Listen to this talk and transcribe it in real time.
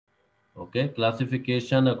Okay,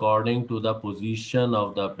 classification according to the position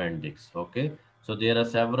of the appendix. Okay, so there are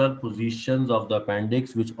several positions of the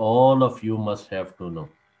appendix which all of you must have to know.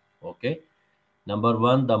 Okay, number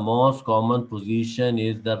one, the most common position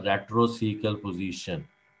is the retrocecal position.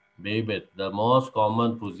 Baby, the most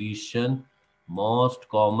common position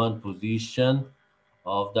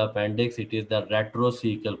of the appendix, it is the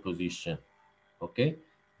retrocecal position. Okay,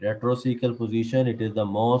 retrocecal position, it is the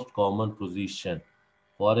most common position.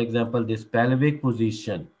 For example, this pelvic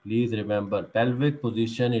position, please remember, pelvic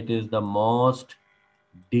position, it is the most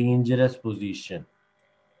dangerous position.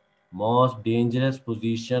 Most dangerous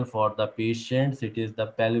position for the patients, it is the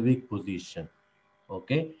pelvic position.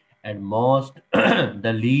 Okay, and most,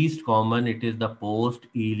 the least common, it is the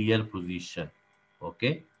post-ilial position.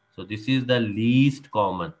 Okay, so this is the least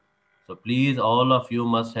common. So please, all of you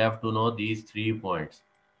must have to know these 3 points.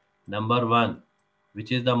 Number one,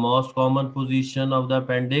 which is the most common position of the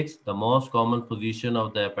appendix? The most common position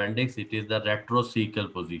of the appendix, it is the retrocecal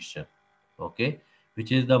position. Okay,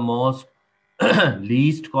 which is the most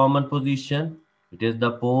least common position? It is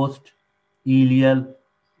the post-ilial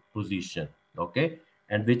position. Okay,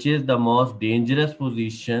 and which is the most dangerous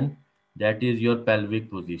position? That is your pelvic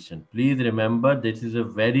position. Please remember, this is a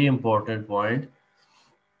very important point.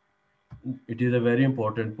 It is a very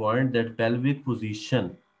important point that pelvic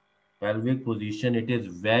position, it is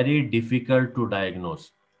very difficult to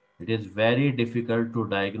diagnose. It is very difficult to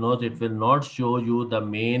diagnose. It will not show you the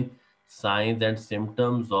main signs and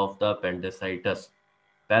symptoms of the appendicitis,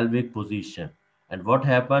 pelvic position. And what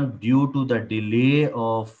happened due to the delay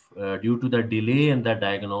in the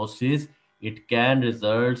diagnosis, it can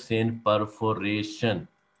result in perforation.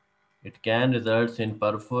 It can result in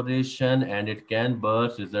perforation and it can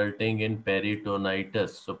burst, resulting in peritonitis.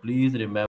 So please remember